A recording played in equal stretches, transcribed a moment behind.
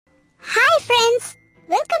friends,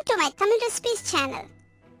 welcome to my Tamil Recipes channel.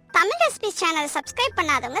 Tamil Recipes channel subscribe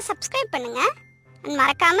பண்ணாதவங்க subscribe பண்ணுங்க and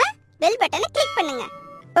மறக்காம bell button click பண்ணுங்க.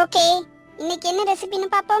 Okay, இன்னைக்கு என்ன ரெசிபின்னு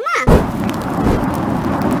பாப்போமா?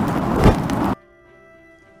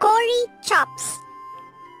 கோழி chops.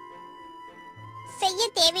 செய்ய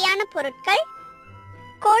தேவையான பொருட்கள்: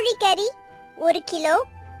 கோழி கறி 1 கிலோ,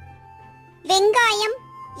 வெங்காயம்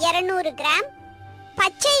 200 கிராம்,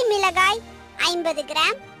 பச்சை மிளகாய் 50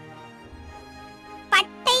 கிராம்,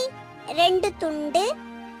 பட்டை 2 துண்டு,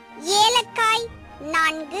 ஏலக்காய்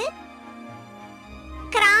 4,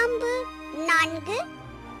 கிராம்பு 4,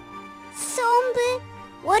 சோம்பு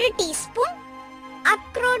 1 டீஸ்பூன்,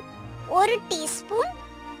 அக்ரோட் 1 டீஸ்பூன்,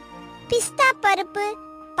 பிஸ்தா பருப்பு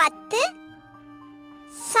 10,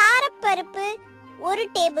 சாரப்பருப்பு 1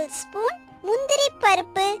 டேபிள் ஸ்பூன், முந்திரி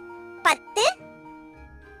பருப்பு 10,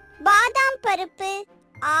 பாதாம் பருப்பு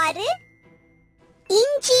 6,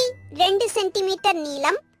 இஞ்சி 2 சென்டிமீட்டர்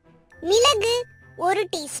நீளம், மிளகு 1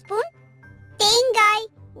 டீஸ்பூன், தேங்காய்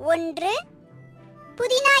 1,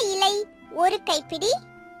 புதினா இலை 1 கைப்பிடி,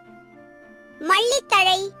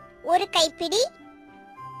 மல்லித்தழை 1 கைப்பிடி,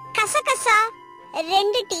 கசகசா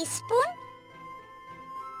 2 டீஸ்பூன்,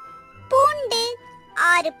 பூண்டு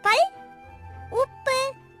 6 பல், உப்பு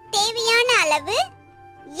தேவையான அளவு,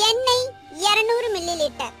 எண்ணெய் 200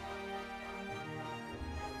 மில்லிலிட்டர்.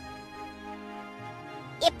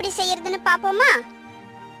 எப்படி செய்யறதுன்னு பாப்போமா?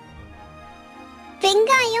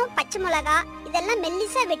 வெங்காயம், பச்சை மிளகாய் இதெல்லாம்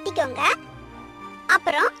மெல்லிசா வெட்டிக்கோங்க.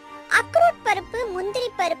 அப்புறம் அக்ரூட் பருப்பு, முந்திரி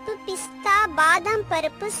பருப்பு, பிஸ்தா, பாதாம்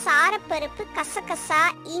பருப்பு, சாரப்பருப்பு, கசகசா,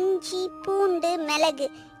 இஞ்சி, பூண்டு, மிளகு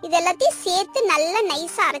இதெல்லாத்தையும் சேர்த்து நல்லா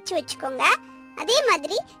நைஸா அரைச்சு வச்சுக்கோங்க. அதே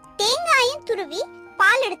மாதிரி தேங்காயும் துருவி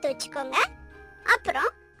பால் எடுத்து வச்சுக்கோங்க. அப்புறம்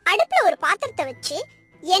அடுப்புல ஒரு பாத்திரத்தை வச்சு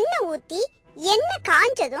எண்ணெய் ஊத்தி எண்ணெய்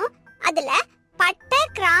காஞ்சதும் அதுல பட்டை,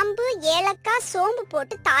 கிராம்பு, ஏலக்காய், சோம்பு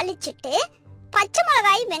போட்டு தாளிச்சிட்டு பச்சை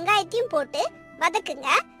மிளகாய், வெங்காயத்தையும் போட்டு வதக்குங்க.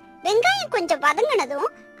 வெங்காயம் கொஞ்சம் வதங்கினதும்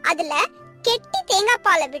அதுல கெட்டி தேங்காய்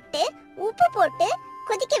பாலை விட்டு உப்பு போட்டு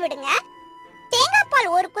கொதிக்க விடுங்க. தேங்காய்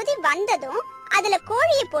பால் ஒரு கொதி வந்ததும் அதுல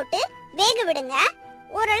கோழியை போட்டு வேக விடுங்க.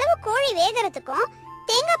 ஓரளவு கோழி வேகிறதுக்கும்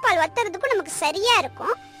தேங்காய் பால் வத்துறதுக்கும் நமக்கு சரியா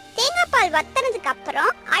இருக்கும். தேங்காய் பால் வத்துறதுக்கு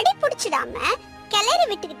அப்புறம் அடி பிடிச்சிடாம கிளறி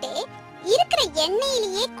விட்டுக்கிட்டே இருக்கிற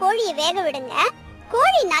எண்ணெயிலேயே கோழியை வேக விடுங்க.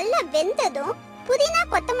 கோழி நல்லா வெந்ததும் புதினா,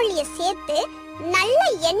 கொத்தமல்லியை சேர்த்து நல்ல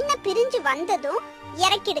எண்ணெய் பிரிஞ்சு வந்ததும்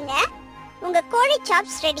இறக்கிடுங்க. உங்க கோழி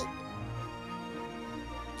சாப்ஸ் ரெடி.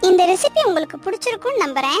 இந்த ரெசிபி உங்களுக்கு பிடிச்சிருக்கும்னு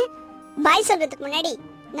நம்புறேன். பாய் சொல்றதுக்கு முன்னாடி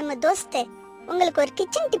நம்ம தோஸ்து உங்களுக்கு ஒரு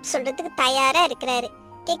கிச்சன் டிப் சொல்றதுக்கு தயாரா இருக்கிறாரு.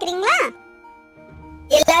 கேக்குறீங்களா?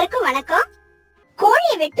 எல்லாருக்கும் வணக்கம்.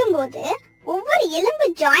 கோழியை வெட்டும் போது ஒவ்வொரு எலும்பு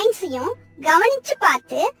ஜாயின்ட்ஸையும் கவனிச்சு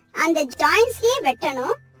பார்த்து அந்த ஜாயின்ட்ஸ்லயே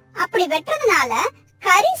வெட்டணும். அப்படி வெட்டுறதுனால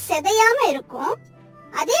கறி செதையாம இருக்கும்.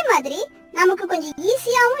 அதே மாதிரி நமக்கு கொஞ்சம்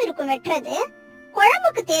ஈஸியாவும் இருக்கும் வெட்டுறது.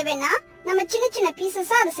 குழம்புக்கு தேவைன்னா நம்ம சின்ன சின்ன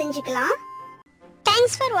பீசஸா அதை செஞ்சுக்கலாம்.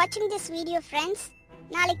 தேங்க்ஸ் ஃபார் வாட்சிங் திஸ் வீடியோ ஃப்ரெண்ட்ஸ்.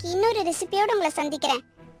 நாளைக்கு இன்னொரு ரெசிபியோட உங்களை சந்திக்கிறேன்.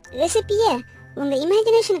 ரெசிபியை உங்க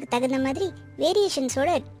இமேஜினேஷனுக்கு தகுந்த மாதிரி வேரியேஷன்ஸோட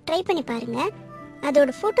ட்ரை பண்ணி பாருங்க. அதோட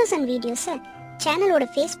போட்டோஸ் அண்ட் வீடியோஸை சேனலோட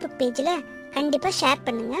ஃபேஸ்புக் பேஜில் கண்டிப்பாக ஷேர்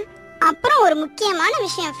பண்ணுங்க. அப்புறம் ஒரு முக்கியமான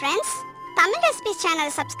விஷயம் ஃப்ரெண்ட்ஸ், தமிழ் ரெசிபிஸ்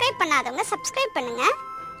சேனலை சப்ஸ்கிரைப் பண்ணாதவங்க சப்ஸ்கிரைப் பண்ணுங்க.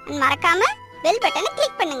 மறக்காம பெல் பட்டனை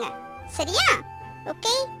கிளிக் பண்ணுங்க. சரியா?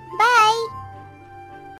 Okay, by.